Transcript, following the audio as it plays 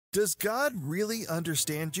Does God really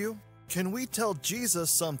understand you? Can we tell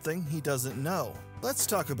Jesus something he doesn't know? Let's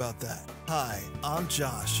talk about that. Hi, I'm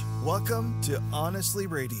Josh. Welcome to Honestly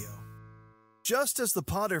Radio. Just as the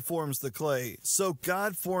potter forms the clay, so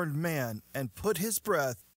God formed man and put his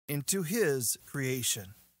breath into his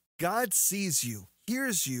creation. God sees you,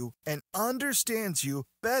 hears you, and understands you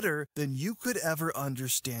better than you could ever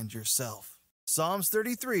understand yourself. Psalms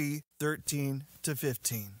 33,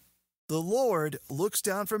 13-15. The Lord looks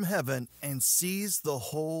down from heaven and sees the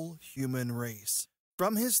whole human race.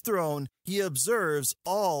 From his throne, he observes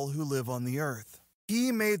all who live on the earth.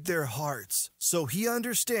 He made their hearts, so he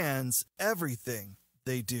understands everything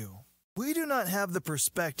they do. We do not have the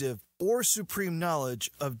perspective or supreme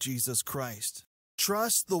knowledge of Jesus Christ.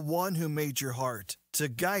 Trust the one who made your heart to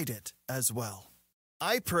guide it as well.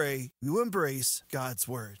 I pray you embrace God's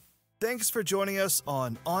Word. Thanks for joining us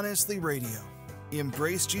on Honestly Radio.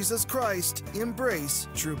 Embrace Jesus Christ. Embrace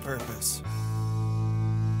true purpose.